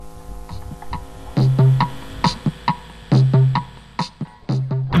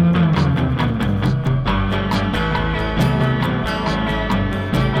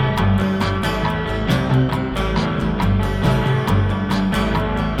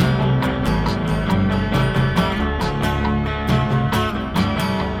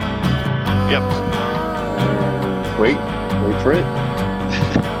Yep. Wait for it.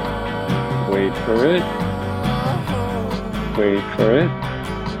 Wait for it. Wait for it.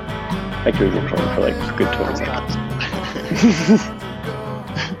 I could have recorded for like a good 20 seconds.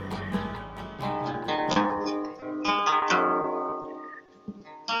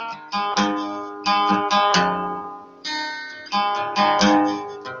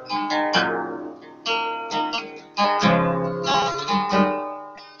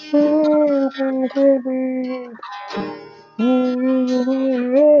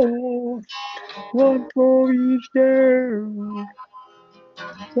 One for each day.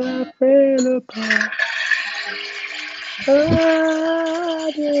 I fell apart.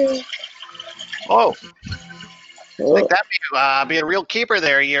 Oh, I think that be a real keeper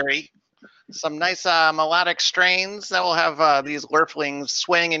there, Yuri. Some nice melodic strains that will have these lurflings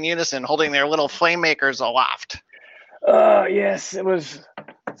swaying in unison, holding their little flame makers aloft. Yes, it was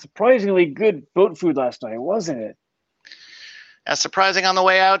surprisingly good boat food last night, wasn't it? As surprising on the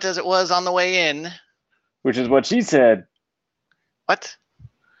way out as it was on the way in. Which is what she said. What?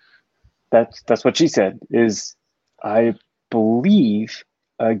 That's what she said. Is, I believe,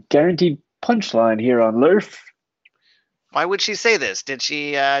 a guaranteed punchline here on Lurf. Why would she say this? Did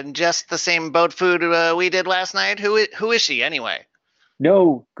she ingest the same boat food we did last night? Who is she anyway?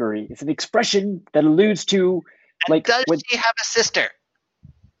 No, Guri. It's an expression that alludes to, and does she have a sister?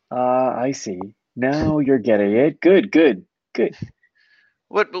 I see. Now you're getting it. Good.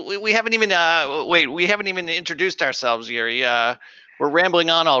 What we haven't even we haven't even introduced ourselves, Yuri. We're rambling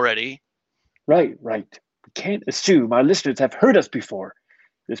on already. Right. We can't assume our listeners have heard us before.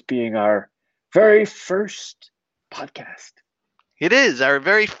 This being our very first podcast. It is our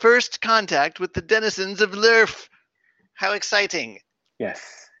very first contact with the denizens of Lurf. How exciting.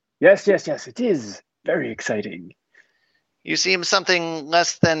 Yes. It is very exciting. You seem something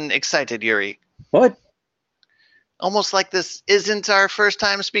less than excited, Yuri. What? Almost like this isn't our first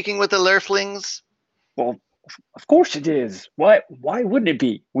time speaking with the Lurflings. Well, of course it is. Why wouldn't it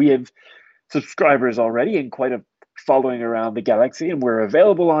be? We have subscribers already and quite a following around the galaxy, and we're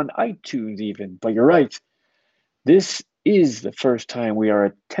available on iTunes even. But you're right. This is the first time we are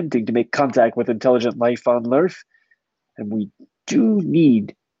attempting to make contact with intelligent life on Lurf, and we do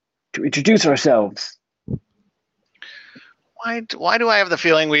need to introduce ourselves. Why do I have the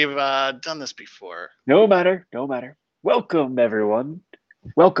feeling we've done this before? No matter. Welcome, everyone.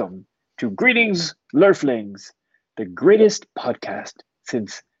 Welcome to Greetings, Lurflings, the greatest podcast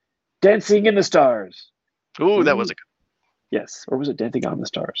since Dancing in the Stars. Ooh, that was a good. Yes, or was it Dancing on the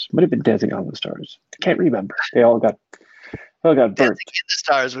Stars? Might have been Dancing on the Stars. I can't remember. They all got burnt. Dancing in the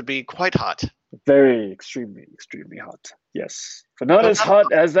Stars would be quite hot. Very, extremely hot. Yes, but not as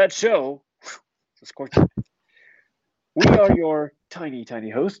hot as that show. It's scorching. We are your tiny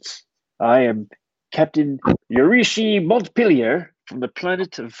hosts. I am Captain Yurishi Montpellier from the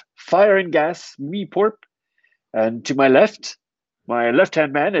planet of fire and gas, Meeporp. And to my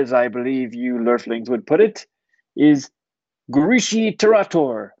left-hand man, as I believe you Lurflings would put it, is Gurishi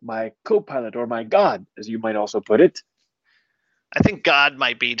Terator, my co-pilot, or my god, as you might also put it. I think god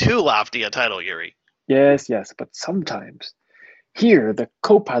might be too lofty a title, Yuri. Yes, but sometimes here the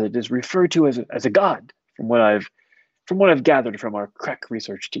co-pilot is referred to as a god, from what I've gathered from our crack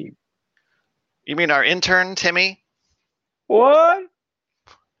research team. You mean our intern, Timmy? What?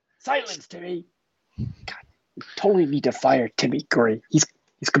 Silence, Timmy. God, we totally need to fire Timmy Guri. He's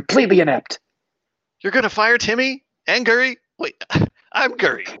completely inept. You're gonna fire Timmy and Guri? Wait, I'm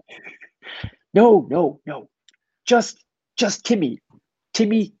Guri. No. Just Timmy.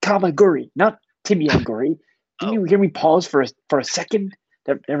 Timmy, Guri, not Timmy and Guri. Didn't you hear me pause for a second?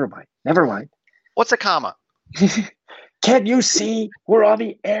 Never mind. What's a comma? Can't you see we're on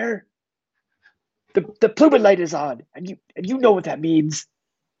the air? The plummet light is on, and you know what that means.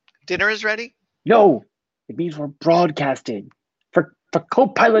 Dinner is ready? No, it means we're broadcasting for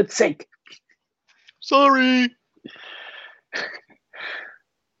co-pilot's sake. Sorry.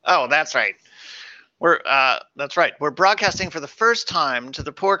 Oh, that's right. That's right. We're broadcasting for the first time to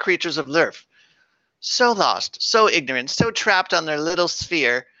the poor creatures of Lurf. So lost, so ignorant, so trapped on their little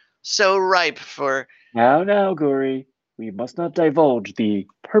sphere, so ripe for... Now, Guri, we must not divulge the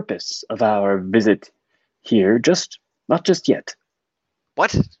purpose of our visit here, not just yet.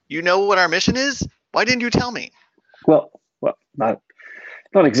 What? You know what our mission is? Why didn't you tell me? Well, not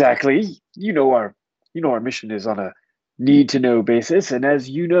exactly. You know our mission is on a need-to-know basis, and as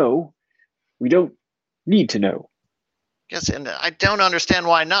you know, we don't need to know. Yes, and I don't understand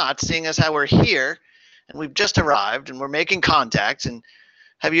why not, seeing as how we're here, and we've just arrived, and we're making contact, and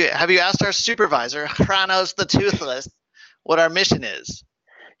have you asked our supervisor, Chronos the Toothless, what our mission is?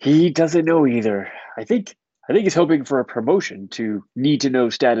 He doesn't know either. I think he's hoping for a promotion to need to know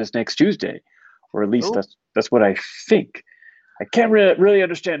status next Tuesday, or at least Oh, that's what I think. I can't really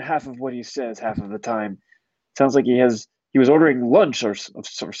understand half of what he says half of the time. Sounds like he was ordering lunch or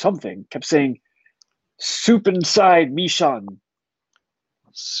something. Kept saying soup inside Mishan.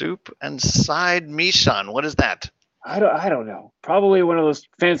 soup and side Mishan. What is that? I don't know. Probably one of those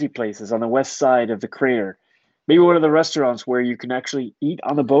fancy places on the west side of the crater. Maybe one of the restaurants where you can actually eat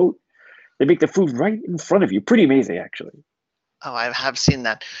on the boat. They make the food right in front of you. Pretty amazing, actually. Oh, I have seen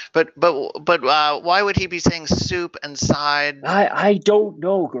that. But why would he be saying soup and side? I don't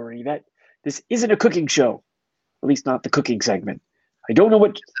know, Guri. That this isn't a cooking show. At least not the cooking segment. I don't know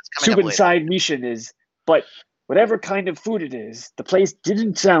what That's coming soup up later. inside Mishan is, but whatever kind of food it is, the place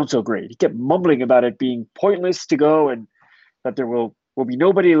didn't sound so great. He kept mumbling about it being pointless to go and that there will be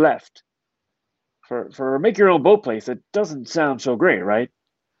nobody left. For a make your own boat place, it doesn't sound so great, right?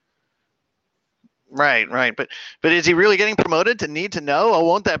 Right, right. But is he really getting promoted to need to know? Oh,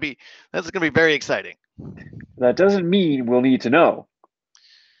 won't that be? That's going to be very exciting. That doesn't mean we'll need to know.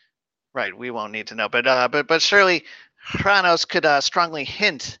 Right, we won't need to know. But surely Hranos could strongly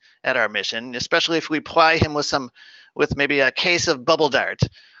hint at our mission, especially if we ply him with maybe a case of bubble dart.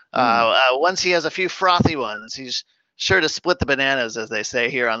 Once he has a few frothy ones, he's sure to split the bananas, as they say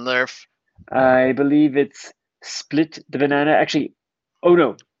here on Lurf. I believe it's split the banana. Actually, oh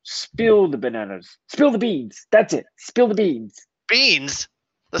no, spill the bananas. Spill the beans. That's it. Spill the beans. Beans,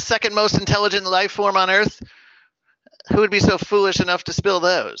 the second most intelligent life form on Earth. Who would be so foolish enough to spill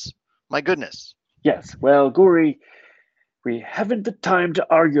those? My goodness. Yes, well, Guri, we haven't the time to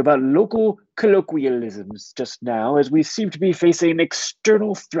argue about local colloquialisms just now, as we seem to be facing an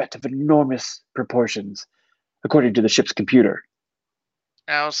external threat of enormous proportions, according to the ship's computer.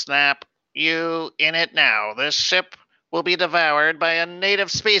 Oh, snap. You in it now. This ship will be devoured by a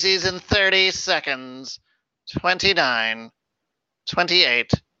native species in 30 seconds. 29.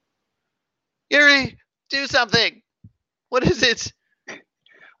 28. Yuri, do something. What is it?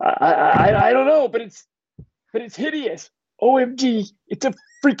 I don't know, but it's hideous. OMG, it's a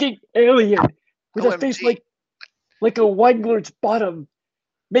freaking alien with a face OMG. like a Weingler's bottom.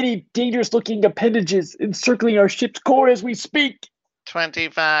 Many dangerous looking appendages encircling our ship's core as we speak.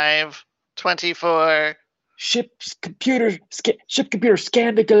 25. 24. Ship computer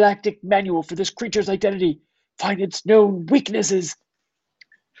scanned the galactic manual for this creature's identity. Find its known weaknesses.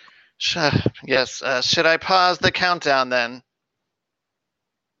 Yes, should I pause the countdown then?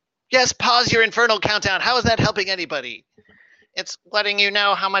 Yes, pause your infernal countdown. How is that helping anybody? It's letting you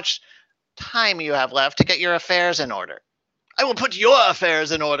know how much time you have left to get your affairs in order. I will put your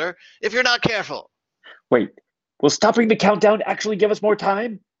affairs in order if you're not careful. Wait, will stopping the countdown actually give us more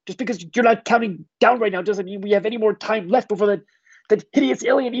time? Just because you're not counting down right now doesn't mean we have any more time left before that hideous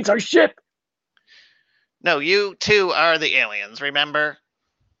alien eats our ship. No, you too are the aliens, remember?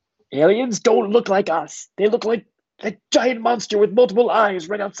 Aliens don't look like us. They look like that giant monster with multiple eyes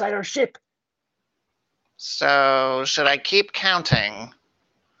right outside our ship. So, should I keep counting?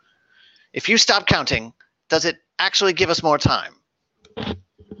 If you stop counting, does it actually give us more time?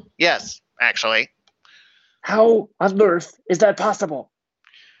 Yes, actually. How on earth is that possible?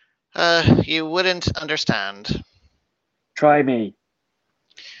 You wouldn't understand. Try me.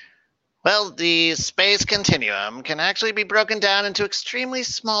 Well, the space continuum can actually be broken down into extremely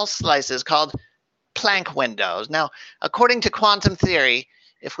small slices called Planck windows. Now, according to quantum theory,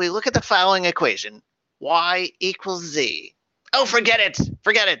 if we look at the following equation, y equals z. Oh, forget it!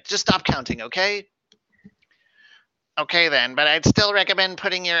 Forget it! Just stop counting, okay? Okay then, but I'd still recommend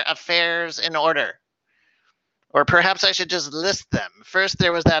putting your affairs in order. Or perhaps I should just list them. First,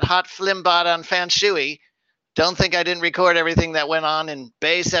 there was that hot flimbot on Fanshui. Don't think I didn't record everything that went on in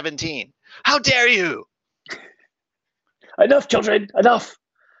Bay 17. How dare you! Enough, children, enough!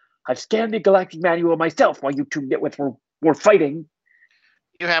 I've scanned the galactic manual myself while you two nitwits were fighting.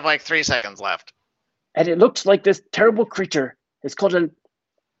 You have like 3 seconds left. And it looks like this terrible creature is called a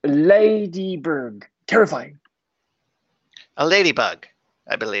ladybird. Terrifying. A ladybug,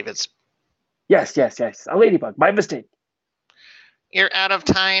 I believe it's. Yes. A ladybug. My mistake. You're out of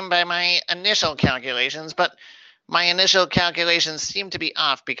time by my initial calculations, but my initial calculations seem to be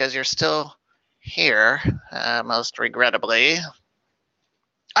off because you're still here, most regrettably.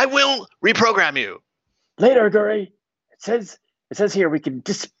 I will reprogram you. Later, Guri. It says here we can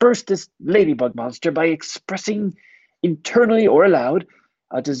disperse this ladybug monster by expressing internally or aloud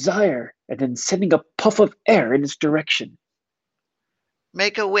a desire and then sending a puff of air in its direction.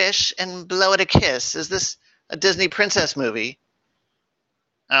 Make a wish and blow it a kiss. Is this a Disney princess movie?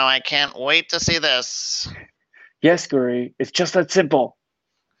 Oh, I can't wait to see this. Yes, Guri. It's just that simple.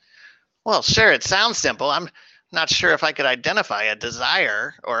 Well, sure, it sounds simple. I'm not sure if I could identify a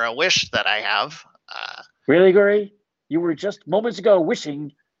desire or a wish that I have. Really, Gory? You were just moments ago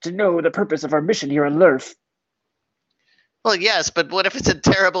wishing to know the purpose of our mission here on Lurf. Well, yes, but what if it's a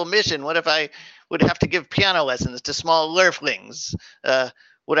terrible mission? What if I would have to give piano lessons to small lurflings?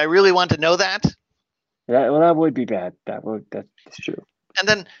 Would I really want to know that? That would be bad. That's true. And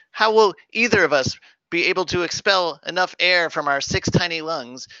then how will either of us be able to expel enough air from our 6 tiny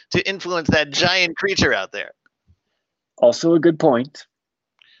lungs to influence that giant creature out there? Also a good point.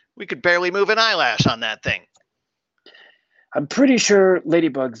 We could barely move an eyelash on that thing. I'm pretty sure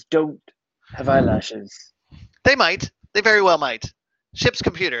ladybugs don't have eyelashes. They might. They very well might. Ship's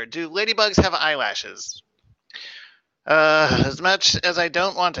computer, do ladybugs have eyelashes? As much as I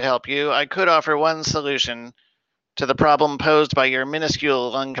don't want to help you, I could offer one solution to the problem posed by your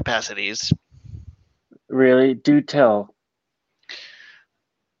minuscule lung capacities. Really? Do tell.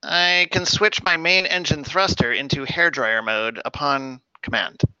 I can switch my main engine thruster into hairdryer mode upon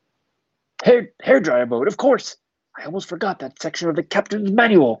command. Hairdryer mode, of course. I almost forgot that section of the captain's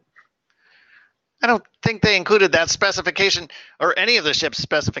manual. I don't think they included that specification, or any of the ship's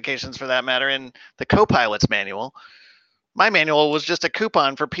specifications for that matter, in the co-pilot's manual. My manual was just a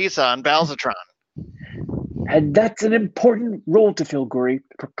coupon for pizza on Balzatron. And that's an important role to fill, Gory.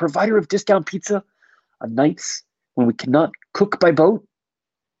 Provider of discount pizza on nights when we cannot cook by boat.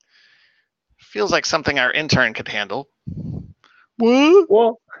 Feels like something our intern could handle. What?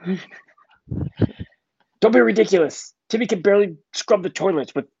 Well, don't be ridiculous. Timmy can barely scrub the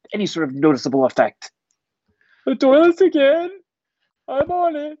toilets with any sort of noticeable effect. The toilets again? I'm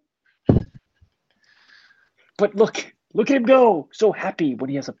on it. But look at him go. So happy when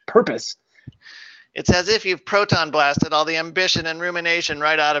he has a purpose. It's as if you've proton blasted all the ambition and rumination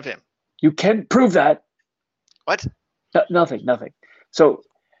right out of him. You can't prove that. What? Nothing. So,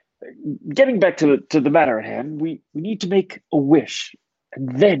 getting back to the matter at hand, we need to make a wish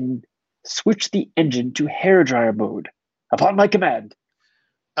and then switch the engine to hairdryer mode upon my command.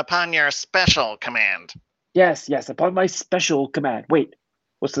 Upon your special command. Yes, upon my special command. Wait,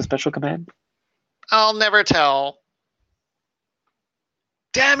 what's the special command? I'll never tell.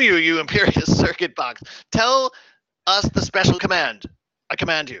 Damn you, you imperious circuit box. Tell us the special command. I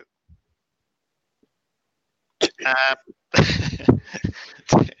command you.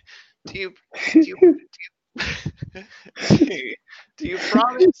 Do you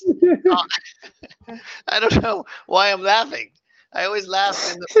promise? I don't know why I'm laughing. I always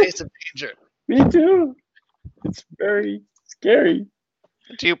laugh in the face of danger. Me too. It's very scary.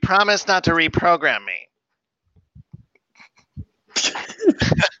 Do you promise not to reprogram me?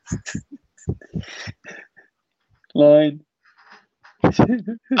 Line.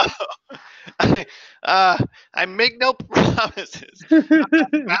 I make no promises. I'm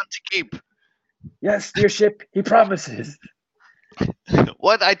not bound to keep. Yes, dear ship, he promises.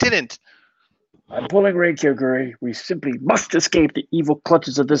 What? I didn't. I'm pulling rank here, Guri. We simply must escape the evil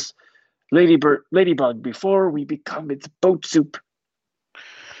clutches of this ladybug before we become its boat soup.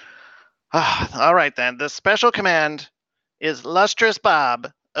 All right, then. The special command is Lustrous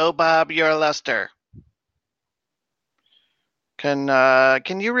Bob. Oh, Bob, you're luster.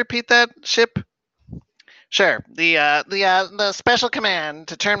 Can you repeat that, Ship? Sure. The special command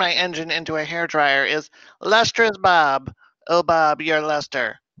to turn my engine into a hairdryer is Lustrous Bob. Oh, Bob, you're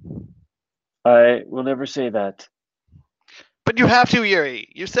luster. I will never say that. But you have to, Yuri.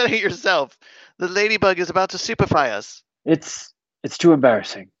 You said it yourself. The ladybug is about to superfy us. It's too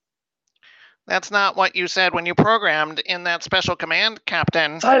embarrassing. That's not what you said when you programmed in that special command,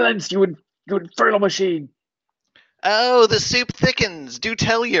 Captain. Silence, you infernal machine. Oh, the soup thickens. Do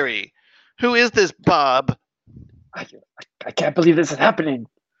tell, Yuri. Who is this Bob? I can't believe this is happening.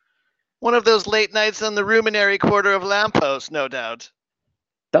 One of those late nights on the ruminary quarter of Lampos, no doubt.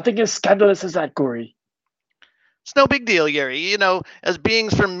 Nothing as scandalous as that, Gory. It's no big deal, Yuri. You know, as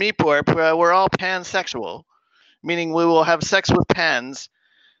beings from Meeporp, we're all pansexual, meaning we will have sex with pans,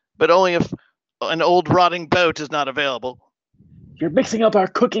 but only if an old rotting boat is not available. You're mixing up our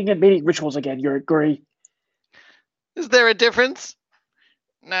cooking and mating rituals again, Gory. Is there a difference?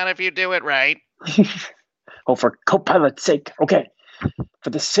 Not if you do it right. Oh, for co-pilot's sake. Okay. For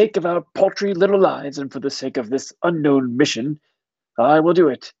the sake of our paltry little lives and for the sake of this unknown mission, I will do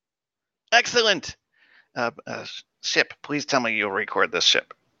it. Excellent. Ship, please tell me you'll record this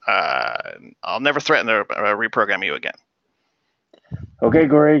ship. I'll never threaten to reprogram you again. Okay,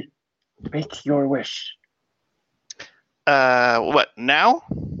 Gory. Make your wish. What, now?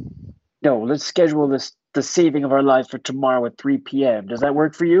 No, let's schedule the saving of our lives for tomorrow at 3 p.m. Does that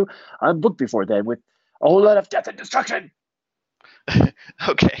work for you? I'm booked before then with a whole lot of death and destruction.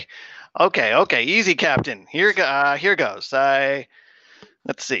 Okay. Okay, easy, Captain. Here goes. Let's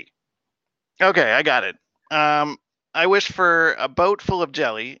see. Okay, I got it. I wish for a boat full of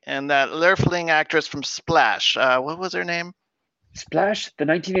jelly and that Lurfling actress from Splash. What was her name? Splash, the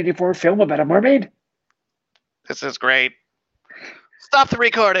 1984 film about a mermaid? This is great. Stop the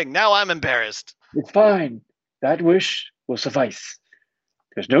recording. Now I'm embarrassed. It's fine. That wish will suffice.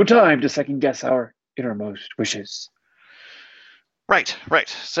 There's no time to second guess our innermost wishes. Right.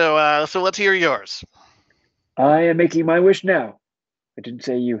 So let's hear yours. I am making my wish now. I didn't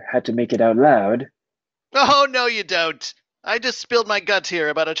say you had to make it out loud. Oh no, you don't. I just spilled my guts here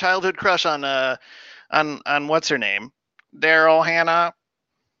about a childhood crush on what's her name, Daryl Hannah.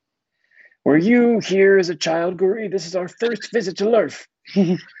 Were you here as a child, Guri? This is our first visit to Lurf.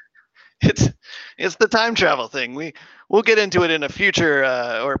 It's the time travel thing. We'll get into it in a future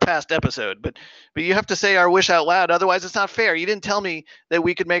or past episode, but you have to say our wish out loud. Otherwise, it's not fair. You didn't tell me that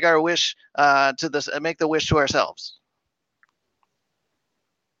we could make our wish make the wish to ourselves.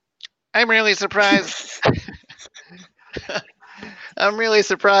 I'm really surprised. I'm really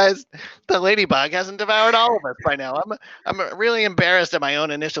surprised the ladybug hasn't devoured all of us by now. I'm really embarrassed at my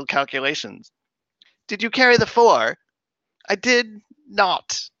own initial calculations. Did you carry the 4? I did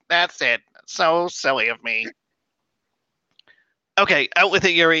not. That's it. So silly of me. Okay, out with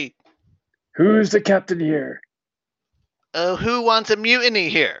it, Yuri. Who's the captain here? Who wants a mutiny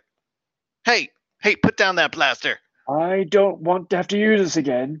here? Hey, put down that blaster. I don't want to have to use this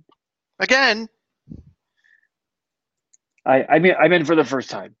again. Again? I meant for the first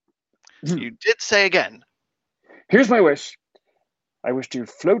time. You did say again. Here's my wish. I wish to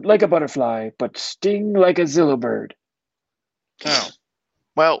float like a butterfly, but sting like a zillow bird. Oh.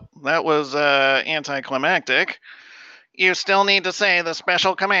 Well, that was anticlimactic. You still need to say the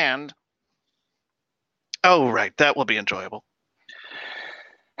special command. Oh, right. That will be enjoyable.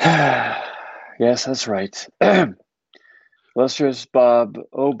 Yes, that's right. Lustrous Bob,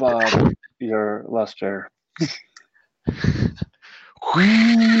 oh Bob, your luster. It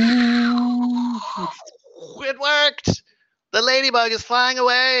worked! The ladybug is flying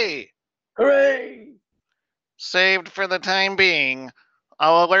away! Hooray! Saved for the time being.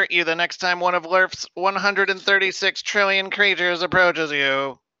 I'll alert you the next time one of Lurf's 136 trillion creatures approaches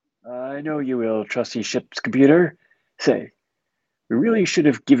you. I know you will, trusty ship's computer. Say, we really should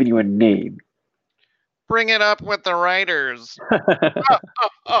have given you a name. Bring it up with the writers.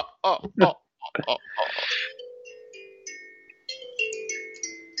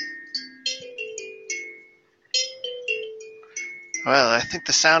 Well, I think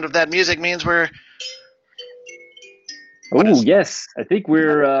the sound of that music means we're... Oh, yes. I think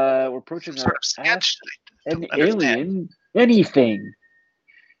we're approaching sort of sketch. An alien anything.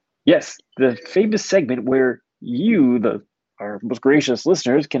 Yes, the famous segment where you, our most gracious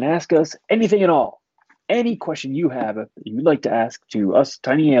listeners, can ask us anything at all. Any question you have that you'd like to ask to us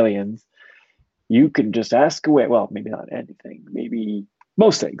tiny aliens, you can just ask away. Well, maybe not anything. Maybe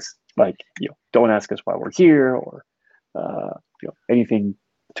most things. Like, don't ask us why we're here, or anything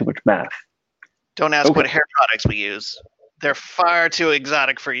too much math. Don't ask what hair products we use. They're far too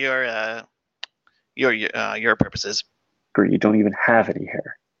exotic for your purposes. You don't even have any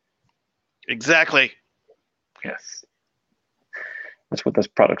hair. Exactly. Yes. That's what those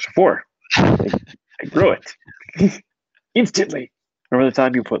products are for. They grow it instantly. Remember the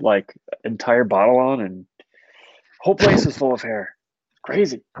time you put like an entire bottle on and whole place was full of hair?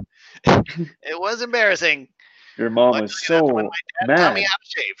 Crazy. It was embarrassing. Your mom was so mad. Tell me how to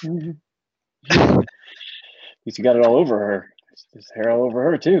shave. You got it all over her. There's hair all over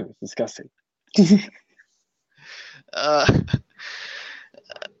her too. It's disgusting.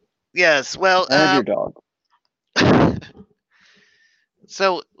 Yes. Well. And your dog.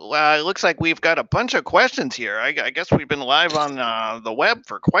 So it looks like we've got a bunch of questions here. I guess we've been live on the web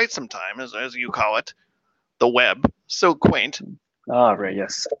for quite some time, as you call it, the web. So quaint. Ah, right.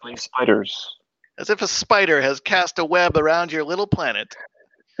 Yes. Spiders. As if a spider has cast a web around your little planet.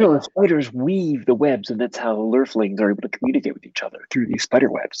 The spiders weave the webs, and that's how Lurflings are able to communicate with each other through these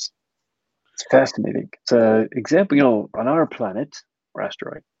spider webs. It's fascinating. It's an example, on our planet or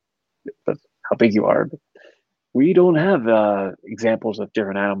asteroid. That's how big you are. But we don't have examples of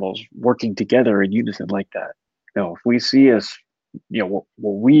different animals working together in unison like that. If we see what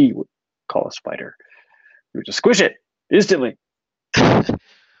we would call a spider, we would just squish it instantly.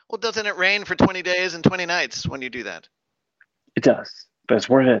 Well, doesn't it rain for 20 days and 20 nights when you do that? It does, but it's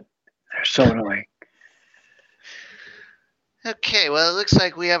worth it. They're so annoying. Okay, well, it looks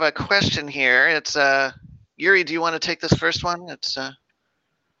like we have a question here. It's Yuri, do you want to take this first one? It's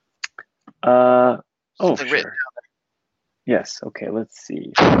oh, sure. Yes. Okay. Let's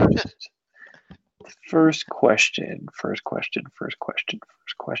see. First question. Should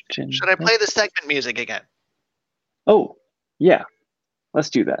I play the segment music again? Oh, yeah. Let's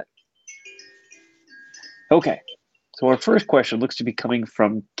do that. Okay. So our first question looks to be coming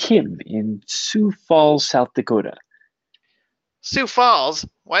from Kim in Sioux Falls, South Dakota. Sioux Falls?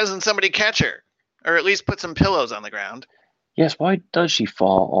 Why doesn't somebody catch her? Or at least put some pillows on the ground? Yes, why does she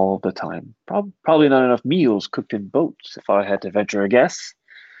fall all the time? Probably not enough meals cooked in boats, if I had to venture a guess.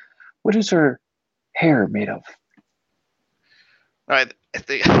 What is her hair made of? All right. I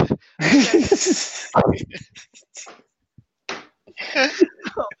think, I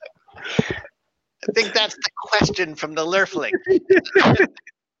think that's the question from the Lurfling.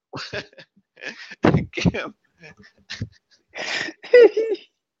 Kim.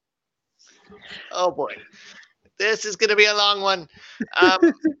 Oh boy. This is going to be a long one.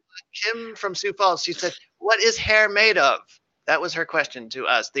 Kim from Sioux Falls, she said, "What is hair made of?" That was her question to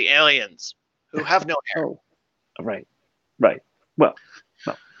us, the aliens, who have no hair. Oh, right. Well,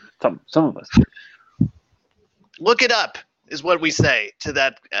 some of us. Look it up is what we say to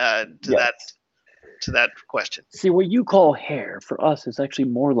that Yes. to that question. See, what you call hair for us is actually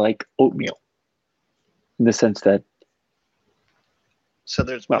more like oatmeal, in the sense that So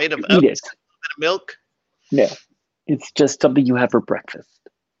there's well, made of you oats, eat it. a little bit of milk. No, it's just something you have for breakfast,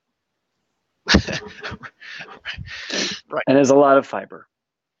 Right. and there's a lot of fiber.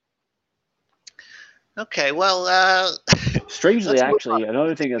 Okay. Well, Strangely, let's move actually,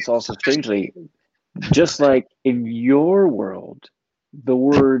 another thing that's also strangely, just like in your world, the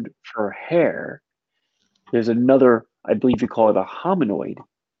word for hair, there's another, I believe you call it a hominoid,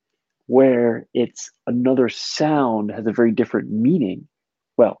 where it's another sound, has a very different meaning.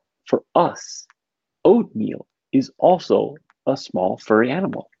 Well, for us, oatmeal is also a small furry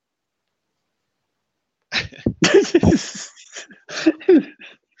animal. I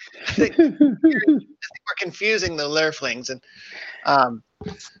think we're confusing the Lurflings and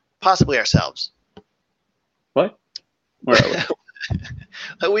possibly ourselves. What? Where are we?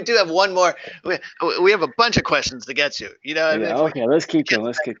 We do have one more. We have a bunch of questions to get to. You know. Yeah, okay, let's keep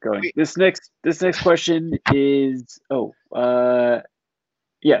going. This next question is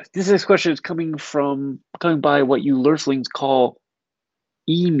yes, this next question is coming by what you Lurflings call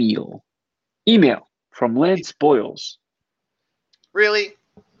email. Email from Lance Boyles. Really,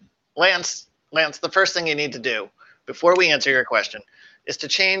 Lance, the first thing you need to do before we answer your question is to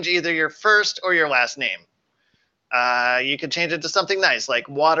change either your first or your last name. You could change it to something nice like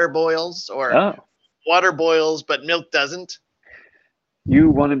water boils or water boils, but milk doesn't. You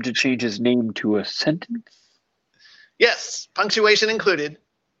want him to change his name to a sentence? Yes, punctuation included.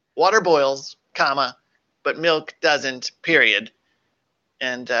 Water boils, comma, but milk doesn't, period.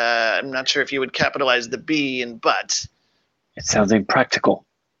 And I'm not sure if you would capitalize the B in but. It sounds impractical.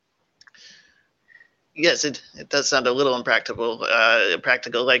 Yes, it does sound a little impractical.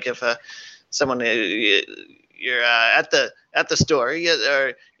 Practical, like if someone you're at the store, or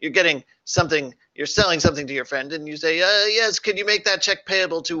you're getting something, you're selling something to your friend, and you say, "Yes, could you make that check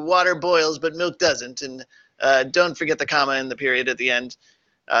payable to water boils, but milk doesn't?" And don't forget the comma and the period at the end.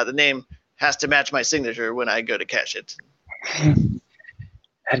 The name has to match my signature when I go to cash it.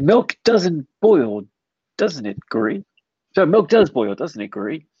 And milk doesn't boil, doesn't it, Guri? So milk does boil, doesn't it,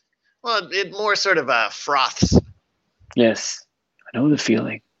 Guri? Well, it more sort of froths. Yes, I know the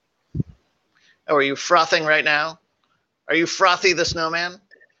feeling. Oh, are you frothing right now? Are you Frothy the Snowman?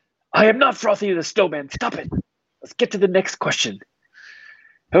 I am not Frothy the Snowman. Stop it. Let's get to the next question.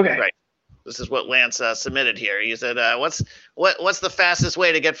 Okay. Right. This is what Lance submitted here. He said, "What's the fastest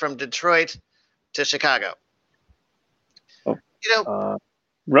way to get from Detroit to Chicago?" Oh,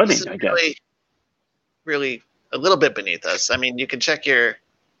 running, this is I guess. Really a little bit beneath us. I mean, you can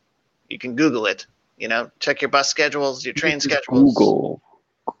Google it. You know, check your bus schedules, your train schedules. Google.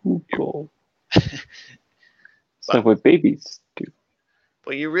 It's like what babies do.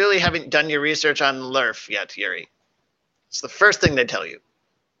 Well, you really haven't done your research on Lurf yet, Yuri. It's the first thing they tell you.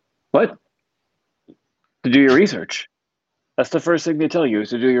 What? To do your research. That's the first thing they tell you is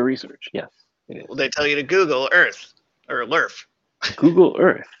to do your research. Yes, it is. Well, they tell you to Google Earth or Lurf. Google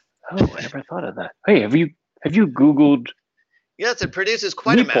Earth. Oh, I never thought of that. Hey, have you Googled? Yes, it produces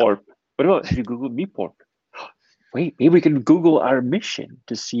quite a map. What about have you Googled Meeporp? Wait, maybe we can Google our mission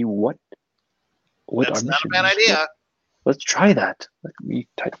to see what That's our not a mission bad is. idea. Let's try that. Let me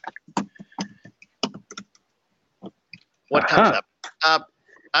type. What comes up?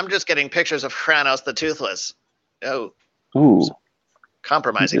 I'm just getting pictures of Kranos the Toothless. Oh. Ooh.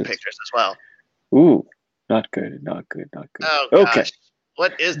 Compromising pictures as well. Ooh. Not good. Oh, gosh. okay.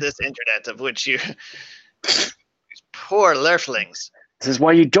 What is this internet of which you Poor Lurflings. This is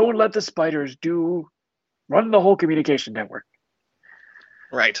why you don't let the spiders run the whole communication network.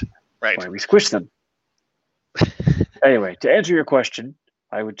 Right. Why we squish them. Anyway, to answer your question,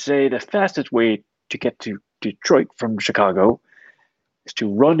 I would say the fastest way to get to Detroit from Chicago is to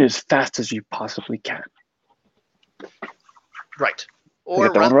run as fast as you possibly can. Right. Or Or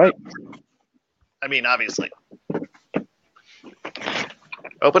get that run. one right. I mean, obviously.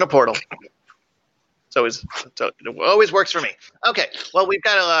 Open a portal. So it always works for me. Okay. Well, we've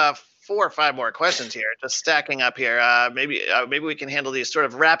got 4 or 5 more questions here, just stacking up here. Maybe we can handle these sort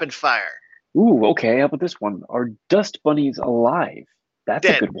of rapid fire. Ooh, okay. How about this one? Are dust bunnies alive? That's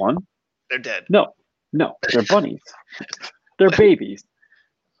Dead. a good one. They're dead. No, they're bunnies. They're babies.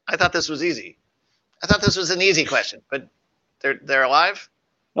 I thought this was easy. I thought this was an easy question, but they're alive?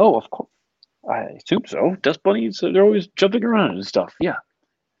 Oh, of course. I assume so. Dust bunnies, they're always jumping around and stuff. Yeah.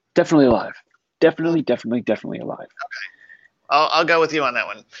 Definitely alive. Definitely alive. I'll go with you on that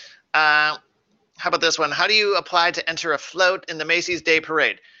one. How about this one? How do you apply to enter a float in the Macy's Day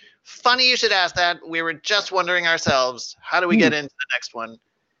Parade? Funny you should ask that. We were just wondering ourselves, how do we get into the next one?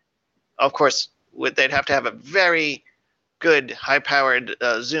 Of course, they'd have to have a very good high-powered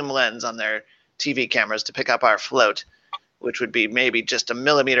zoom lens on their TV cameras to pick up our float, which would be maybe just a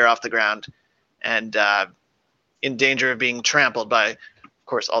millimeter off the ground and in danger of being trampled by, of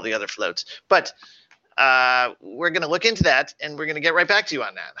course, all the other floats. But we're going to look into that, and we're going to get right back to you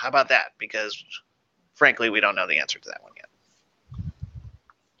on that. How about that? Because, frankly, we don't know the answer to that one yet.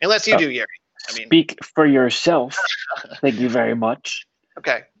 Unless you do, Yuri. I mean, speak for yourself. Thank you very much.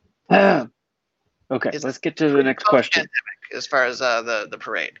 Okay. Okay, let's get to the next question. As far as the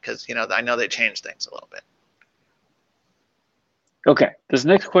parade, because I know they changed things a little bit. Okay, this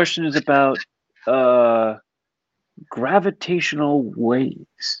next question is about gravitational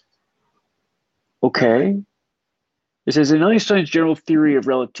waves. Okay. It says, in Einstein's general theory of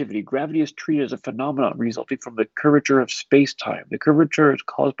relativity, gravity is treated as a phenomenon resulting from the curvature of space-time. The curvature is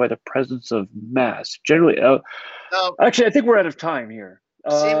caused by the presence of mass. Generally, actually, I think we're out of time here.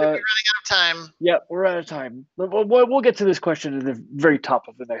 Seem to be running out of time. Yeah, we're out of time. We'll get to this question in the very top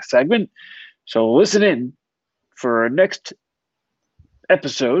of the next segment. So listen in for our next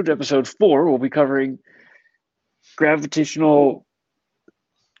episode, episode 4. We'll be covering gravitational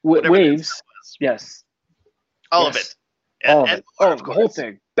waves. Yes. All of it. All of it. The whole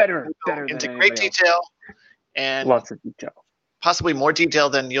thing. Better into great detail and lots of detail. Possibly more detail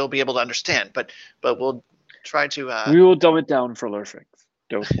than you'll be able to understand, but we'll try to. We will dumb it down for Lurflings.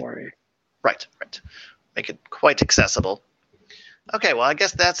 Don't worry. Right. Make it quite accessible. Okay, well, I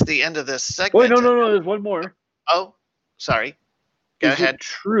guess that's the end of this segment. Wait, no. There's one more. Oh, sorry. Go ahead. Is it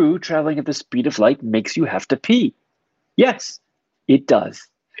true traveling at the speed of light makes you have to pee? Yes, it does.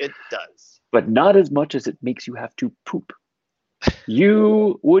 It does. But not as much as it makes you have to poop.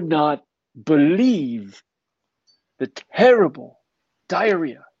 You would not believe the terrible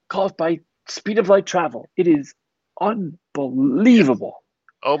diarrhea caused by speed of light travel. It is unbelievable.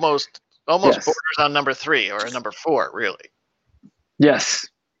 Almost Yes. borders on number 3 or number 4, really. Yes.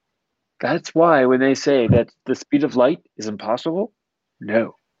 That's why when they say that the speed of light is impossible,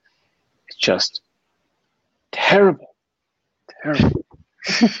 no. It's just terrible. Terrible.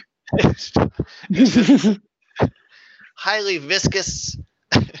 Highly viscous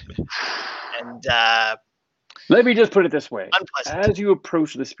and let me just put it this way. unpleasant. As you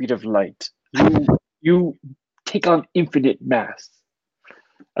approach the speed of light, you take on infinite mass.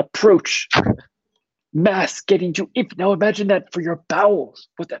 Approach mass getting to infinite. Now imagine that for your bowels,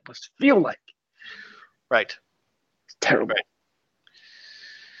 what that must feel like. Right. It's terrible. Right.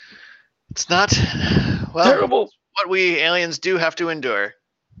 It's not, well, Terrible. What we aliens do have to endure.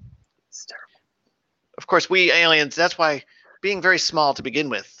 It's terrible. Of course, we aliens, that's why being very small to begin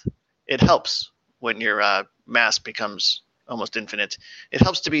with, it helps when your mass becomes almost infinite. It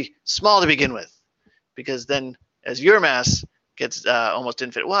helps to be small to begin with, because then as your mass gets almost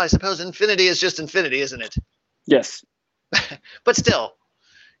infinite, well, I suppose infinity is just infinity, isn't it? Yes. But still,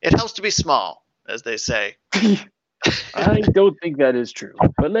 it helps to be small, as they say. I don't think that is true.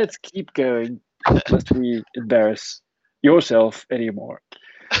 But let's keep going, lest we embarrass yourself anymore.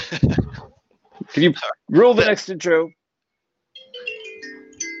 Can you roll the next intro?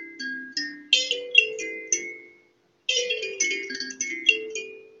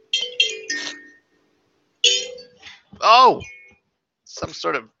 Oh, some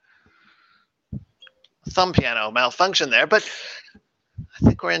sort of thumb piano malfunction there, but I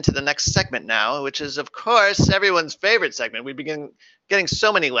think we're into the next segment now, which is, of course, everyone's favorite segment. We begin getting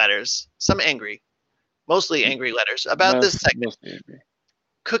so many letters, some angry, mostly angry letters, about this segment,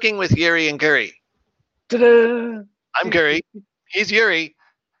 Cooking with Yuri and Guri. Ta-da! I'm Guri. He's Yuri.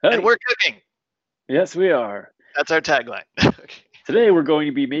 Hey. And we're cooking. Yes, we are. That's our tagline. Okay. Today we're going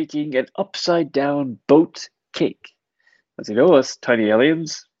to be making an upside-down boat cake. As you know, us tiny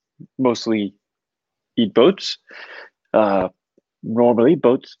aliens mostly eat boats. Normally,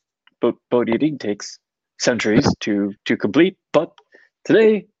 boat eating takes centuries to complete, but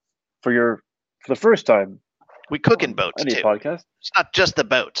today, for the first time, We cook in boats any too. podcast, It's not just the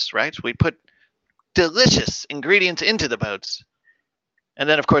boats, right? We put delicious ingredients into the boats. And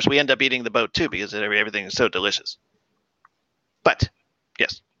then, of course, we end up eating the boat too because everything is so delicious. But,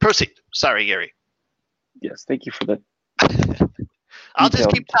 yes, proceed. Sorry, Yuri. yes, thank you for that. I'll just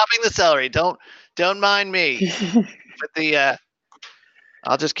Detailed. keep chopping the celery. Don't mind me. With the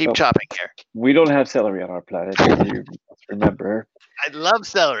I'll just keep Oh. chopping here. We don't have celery on our planet. You must remember. I love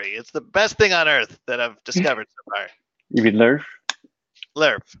celery. It's the best thing on earth that I've discovered so far. You mean Lurf?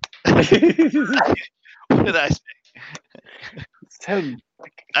 Lerf. What did I say? Sound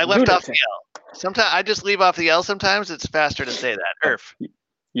like I left off the lunatic. L. Sometimes I just leave off the L. Sometimes it's faster to say that. Erf.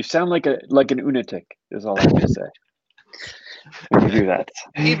 You sound like an lunatic. Is all I have to say. When you do that.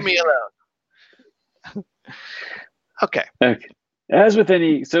 Leave me alone. Okay. Okay. As with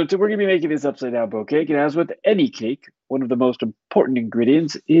any, we're going to be making this upside down boat cake, and as with any cake, one of the most important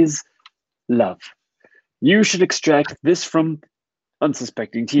ingredients is love. You should extract this from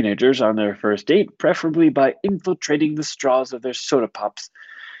unsuspecting teenagers on their first date, preferably by infiltrating the straws of their soda pops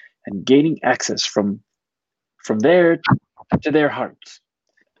and gaining access from there to their hearts.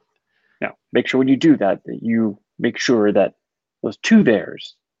 Now, make sure when you do that you make sure that those two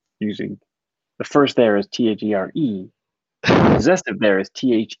theirs, using the first there is THERE, possessive there is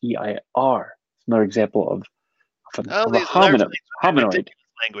THEIR. It's another example of a these hominoid. ridiculous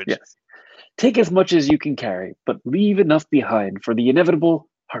language. Yes. Take as much as you can carry, but leave enough behind for the inevitable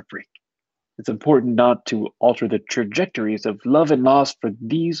heartbreak. It's important not to alter the trajectories of love and loss for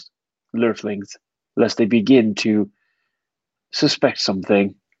these lurflings, lest they begin to suspect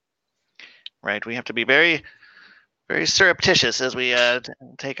something. Right. We have to be very, very surreptitious as we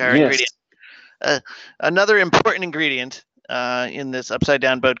take our Yes. ingredients. Another important ingredient in this upside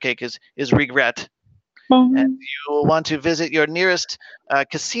down boat cake is regret. And you will want to visit your nearest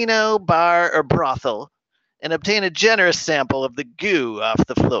casino, bar, or brothel and obtain a generous sample of the goo off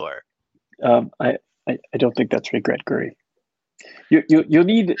the floor. I don't think that's regret, Guri. You'll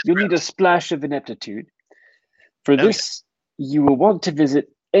need a splash of ineptitude. For this, you will want to visit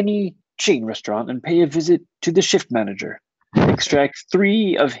any chain restaurant and pay a visit to the shift manager. Extract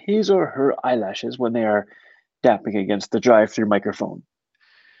 3 of his or her eyelashes when they are dapping against the drive-through microphone.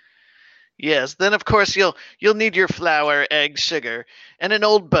 Yes, then of course you'll need your flour, eggs, sugar, and an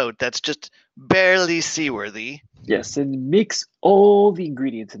old boat that's just barely seaworthy. Yes, and mix all the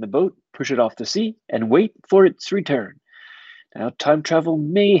ingredients in the boat, push it off to sea, and wait for its return. Now, time travel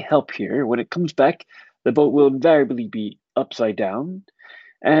may help here. When it comes back, the boat will invariably be upside down,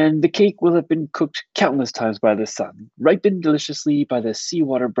 and the cake will have been cooked countless times by the sun, ripened deliciously by the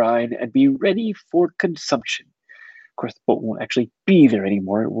seawater brine, and be ready for consumption. Of course, the boat won't actually be there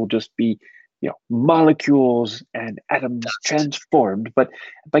anymore. It will just be, molecules and atoms transformed. But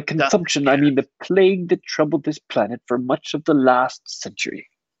by consumption, I mean the plague that troubled this planet for much of the last century.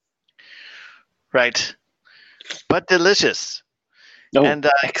 Right. But delicious. Oh, and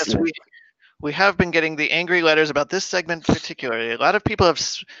I guess we have been getting the angry letters about this segment particularly. A lot of people have.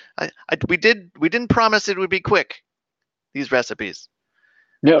 We didn't promise it would be quick. These recipes.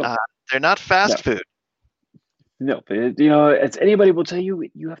 No, they're not fast food. No, but as anybody will tell you,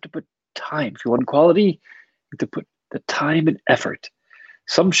 you have to put time. If you want quality, you have to put the time and effort.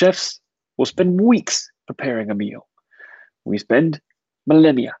 Some chefs will spend weeks preparing a meal. We spend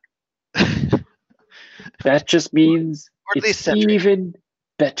millennia. That just means it's even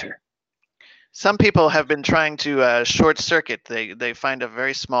better. Some people have been trying to short circuit. They find a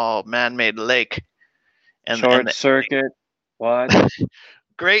very small man-made lake. Short circuit? What?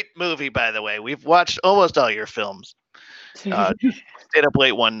 Great movie, by the way. We've watched almost all your films. Stayed up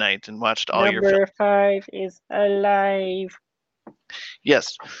late one night and watched all your films. Number 5 is alive.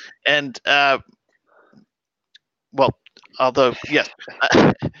 Yes. And, although, yes.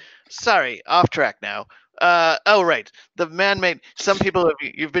 Sorry, off track now. Right. The man-made. Some people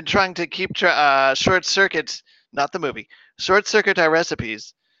you've been trying to keep short circuit, not the movie, short circuit our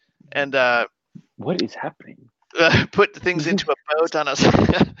recipes, and what is happening? Put things into a boat on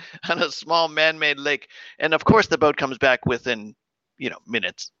a small man-made lake, and of course the boat comes back within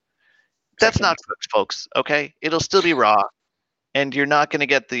minutes. That's not cooked, folks. Okay, it'll still be raw, and you're not going to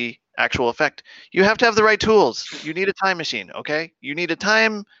get the actual effect. You have to have the right tools. You need a time machine. Okay, you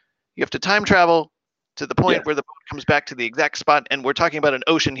have to time travel to the point Yeah. where the boat comes back to the exact spot, and we're talking about an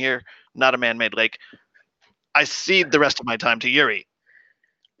ocean here, not a man-made lake, I cede the rest of my time to Yuri.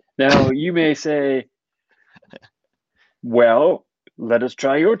 Now, you may say, well, let us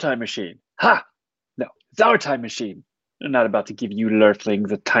try your time machine. Ha! No, it's our time machine. I'm not about to give you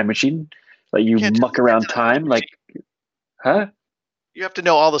lurflings a time machine. Let you Can't just muck around time like, huh? You have to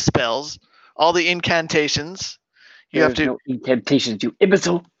know all the spells, all the incantations. You There's have to no incantations, you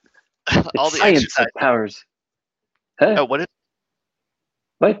imbecile. all It's the science exercise. that powers. Huh? Oh, what?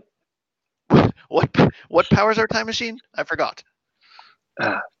 What? What powers our time machine? I forgot.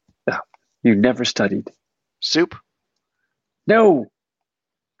 Ah, no. You never studied. Soup. No!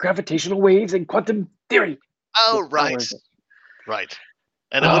 Gravitational waves and quantum theory. Oh, What right, powers it? right.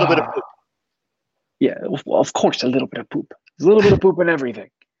 And a little bit of Ah, poop. yeah, well, of course, a little bit of poop. There's a little bit of poop in everything.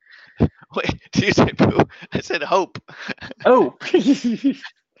 Wait, did you say poo? I said hope. Oh!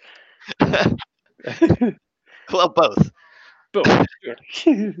 Well, both. Boom.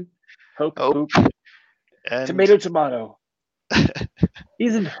 Hope, Hope poop, and tomato.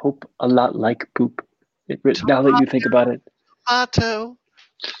 Isn't hope a lot like poop? Now that you think about it. tomato.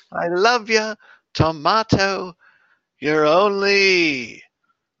 I love ya, tomato. You're only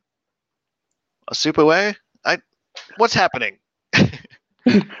a soup away. What's happening?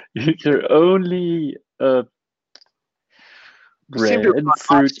 You're only We seem to have bread, gone off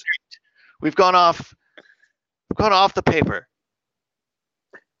fruit. street. We've gone off the paper.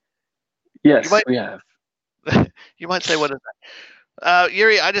 Yes, You might we have. you might say, what is that?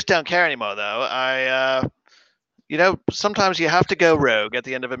 Yuri, I just don't care anymore, though. Sometimes you have to go rogue at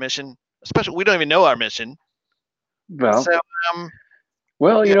the end of a mission. Especially, we don't even know our mission. Well, So,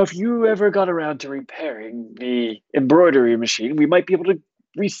 if you ever got around to repairing the embroidery machine, we might be able to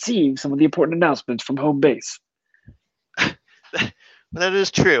receive some of the important announcements from home base. that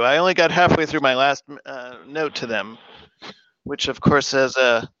is true. I only got halfway through my last note to them, which, of course, says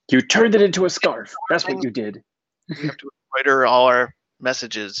You turned it into a scarf. That's what you did. we have to embroider all our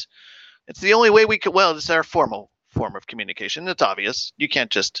messages. It's the only way we could. Well, it's our formal form of communication. It's obvious. You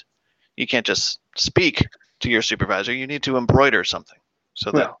can't just speak to your supervisor. You need to embroider something. So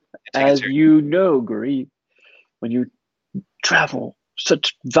that as you know, Guri, when you travel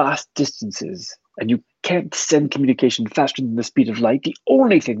such vast distances and you can't send communication faster than the speed of light, the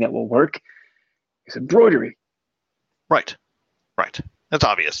only thing that will work is embroidery. Right. That's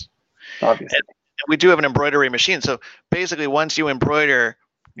obvious. Obviously. And we do have an embroidery machine. So basically, once you embroider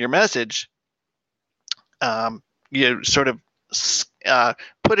your message, you sort of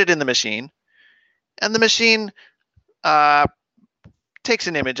put it in the machine, and the machine takes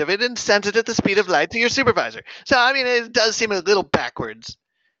an image of it and sends it at the speed of light to your supervisor. So, I mean, it does seem a little backwards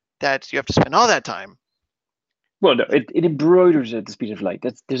that you have to spend all that time. Well, no, it embroiders at the speed of light.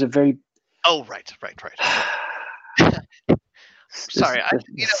 There's a very... Oh, right. Sorry, I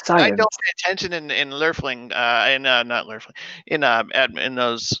don't pay attention in Lurfling, not Lurfling, in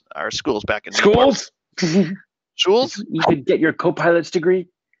those our schools back in schools. Schools? You could get your co-pilot's degree.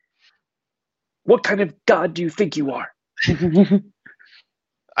 What kind of god do you think you are?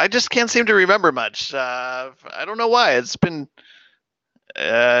 I just can't seem to remember much. I don't know why. It's been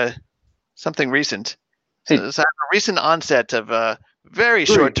something recent. Hey, it's a recent onset of very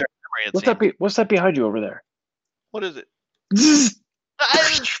short-term memory. What's that behind you over there? What is it?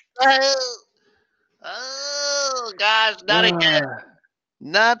 Oh gosh, not again.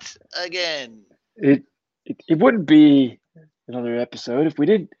 Not again. It wouldn't be another episode if we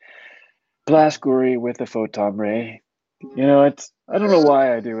didn't blast Guri with a photon ray. I don't know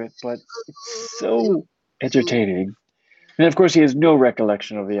why I do it, but it's so entertaining. And of course, he has no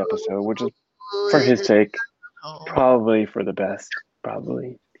recollection of the episode, which is, for his sake, probably for the best.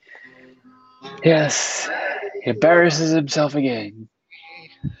 Probably. Yes. He embarrasses himself again.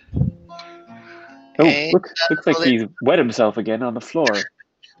 Oh, looks like he's wet himself again on the floor.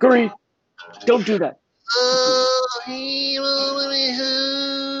 Guri, don't do that. Oh,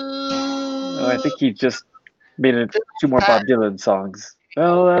 I think he just made 2 more Bob Dylan songs.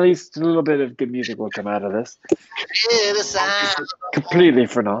 Well, at least a little bit of good music will come out of this. Completely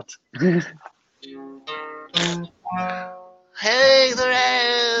for naught. Hey, the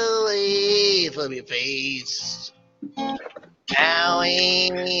rally from your face. Now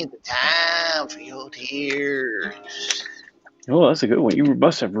ain't the time for your tears. Oh, that's a good one. You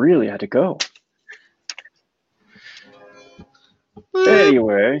must have really had to go.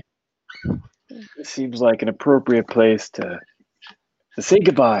 Anyway, it seems like an appropriate place to say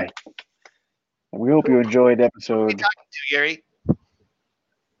goodbye. And we hope you enjoyed the episode. Talking to Yuri.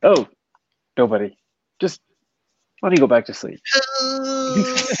 Oh, nobody. Just why don't you go back to sleep?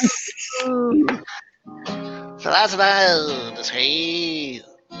 So that's about to say.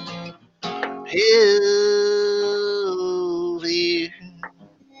 Hildy.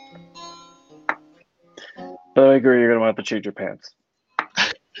 But I agree, you're going to want to change your pants.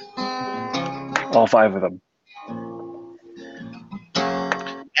 All 5 of them.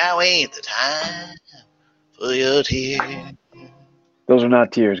 Now ain't the time for your tears. Those are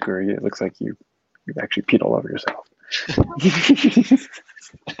not tears, Guri. It looks like you've actually peed all over yourself.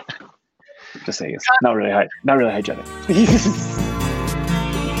 Just saying, it's not really hygienic.